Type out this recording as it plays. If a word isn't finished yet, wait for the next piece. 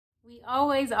We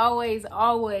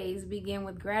always begin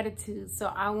with gratitude. So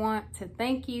I want to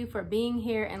thank you for being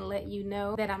here and let you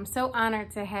know that I'm so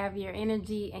honored to have your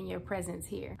energy and your presence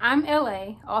here. I'm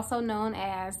LA, also known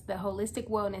as the Holistic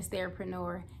Wellness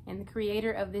Therapreneur and the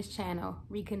creator of this channel,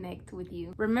 Reconnect with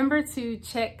You. Remember to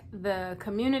check the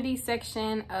community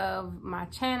section of my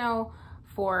channel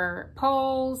for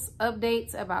polls,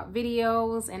 updates about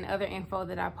videos, and other info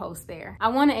that I post there. I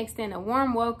want to extend a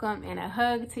warm welcome and a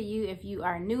hug to you if you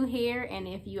are new here, and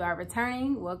if you are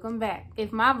returning, welcome back.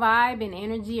 If my vibe and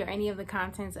energy or any of the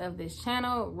contents of this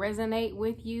channel resonate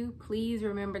with you, please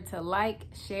remember to like,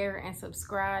 share, and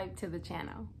subscribe to the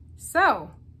channel.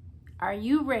 So, are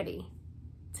you ready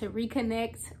to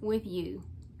reconnect with you?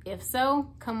 If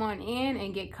so, come on in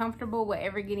and get comfortable,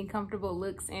 whatever getting comfortable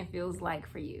looks and feels like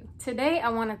for you. Today, I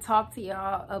want to talk to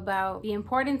y'all about the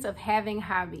importance of having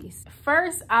hobbies.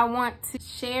 First, I want to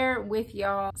share with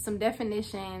y'all some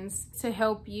definitions to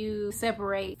help you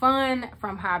separate fun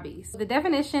from hobbies. The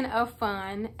definition of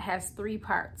fun has three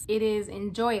parts. It is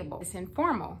enjoyable, it's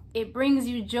informal, it brings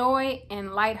you joy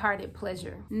and lighthearted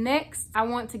pleasure. Next, I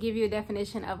want to give you a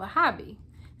definition of a hobby.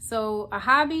 So a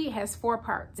hobby has four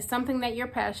parts. It's something that you're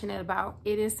passionate about.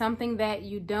 It is something that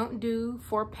you don't do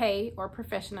for pay or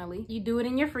professionally. You do it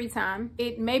in your free time.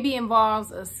 It maybe involves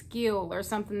a skill or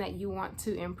something that you want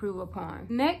to improve upon.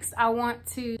 Next, I want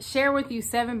to share with you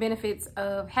 7 benefits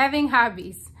of having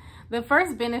hobbies. The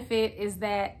first benefit is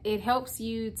that it helps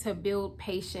you to build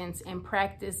patience and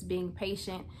practice being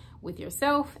patient with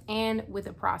yourself and with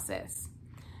the process.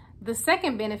 The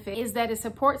second benefit is that it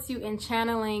supports you in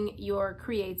channeling your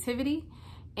creativity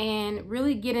and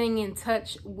really getting in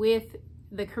touch with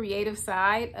the creative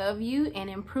side of you and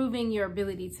improving your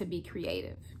ability to be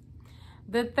creative.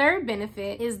 The third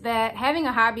benefit is that having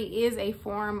a hobby is a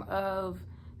form of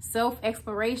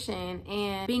self-exploration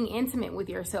and being intimate with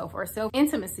yourself, or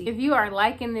self-intimacy. If you are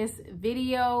liking this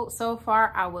video so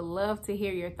far, I would love to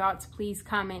hear your thoughts. Please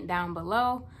comment down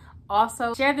below.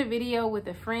 Also, share the video with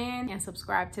a friend and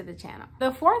subscribe to the channel.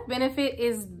 The fourth benefit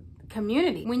is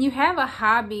community. When you have a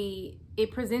hobby,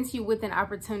 it presents you with an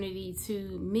opportunity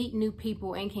to meet new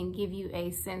people and can give you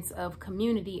a sense of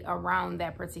community around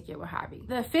that particular hobby.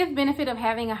 The fifth benefit of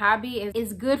having a hobby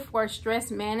is good for stress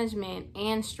management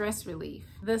and stress relief.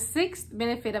 The sixth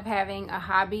benefit of having a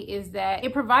hobby is that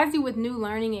it provides you with new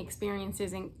learning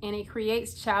experiences and it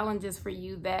creates challenges for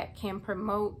you that can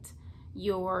promote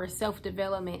your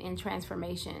self-development and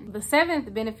transformation. The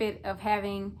seventh benefit of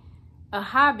having a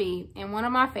hobby, and one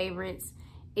of my favorites,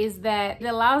 is that it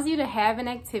allows you to have an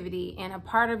activity and a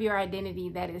part of your identity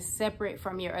that is separate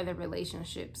from your other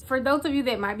relationships. For those of you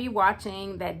that might be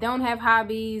watching that don't have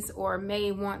hobbies or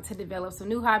may want to develop some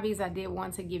new hobbies, I did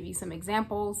want to give you some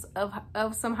examples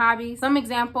of some hobbies. Some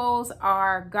examples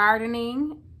are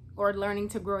gardening or learning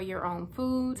to grow your own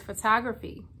food,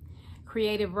 photography,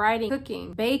 creative writing,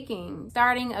 cooking, baking,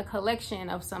 starting a collection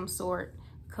of some sort,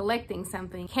 collecting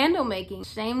something, candle making.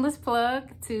 Shameless plug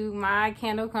to my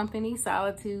candle company,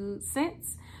 Solitude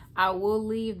Scents. I will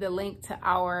leave the link to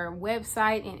our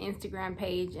website and Instagram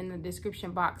page in the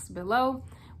description box below.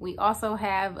 We also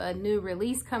have a new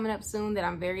release coming up soon that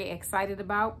I'm very excited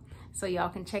about, so y'all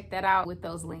can check that out with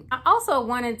those links. I also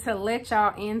wanted to let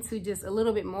y'all into just a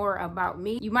little bit more about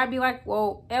me. You might be like,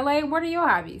 well, LA, what are your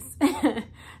hobbies?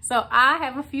 So I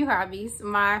have a few hobbies.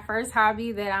 My first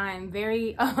hobby that I am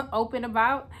very open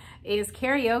about is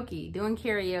karaoke, doing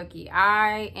karaoke.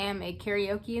 I am a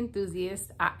karaoke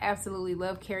enthusiast. I absolutely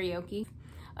love karaoke.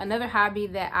 Another hobby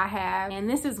that I have, and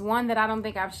this is one that I don't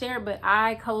think I've shared, but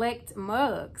I collect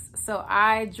mugs. So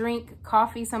I drink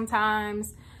coffee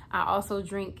sometimes. I also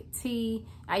drink tea.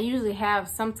 I usually have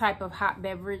some type of hot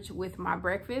beverage with my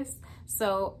breakfast.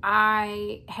 So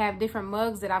I have different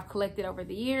mugs that I've collected over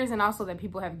the years, and also that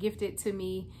people have gifted to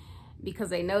me because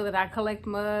they know that I collect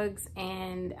mugs,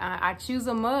 and I choose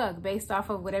a mug based off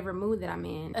of whatever mood that I'm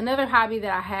in. Another hobby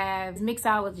that I have is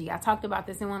mixology. I talked about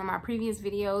this in one of my previous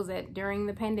videos that during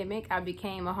the pandemic, I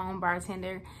became a home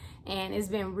bartender, and it's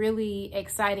been really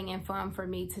exciting and fun for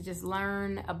me to just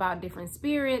learn about different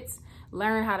spirits,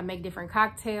 learn how to make different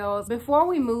cocktails. Before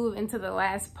we move into the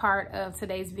last part of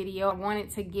today's video, I wanted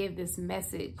to give this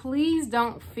message. Please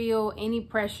don't feel any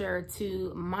pressure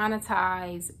to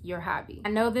monetize your hobby. I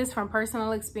know this from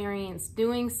personal experience.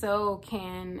 Doing so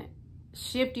can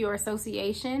shift your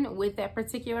association with that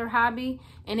particular hobby,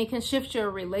 and it can shift your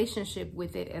relationship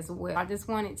with it as well. I just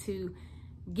wanted to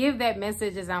give that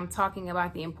message as I'm talking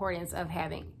about the importance of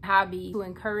having a hobby, to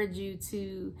encourage you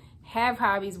to have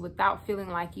hobbies without feeling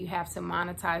like you have to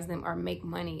monetize them or make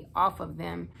money off of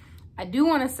them. I do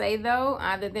want to say though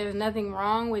that there's nothing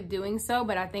wrong with doing so,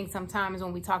 but I think sometimes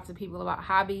when we talk to people about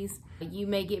hobbies, you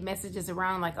may get messages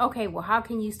around like, okay, well, how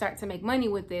can you start to make money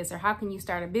with this? Or how can you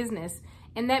start a business?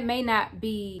 And that may not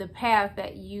be the path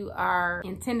that you are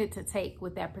intended to take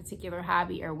with that particular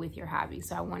hobby or with your hobby.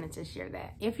 So I wanted to share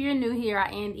that. If you're new here, I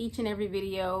end each and every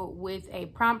video with a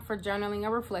prompt for journaling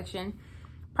or reflection.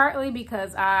 Partly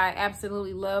because I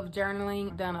absolutely love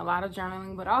journaling. I've done a lot of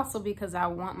journaling, but also because I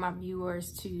want my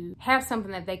viewers to have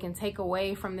something that they can take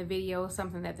away from the video,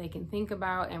 something that they can think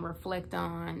about and reflect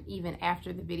on even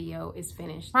after the video is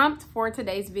finished. Prompt for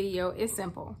today's video is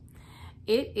simple.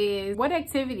 It is, what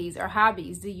activities or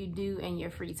hobbies do you do in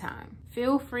your free time?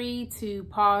 Feel free to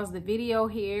pause the video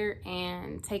here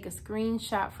and take a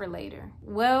screenshot for later.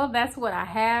 Well, that's what I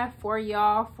have for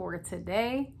y'all for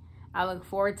today. I look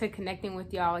forward to connecting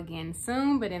with y'all again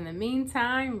soon, but in the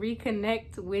meantime,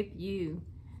 reconnect with you.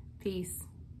 Peace.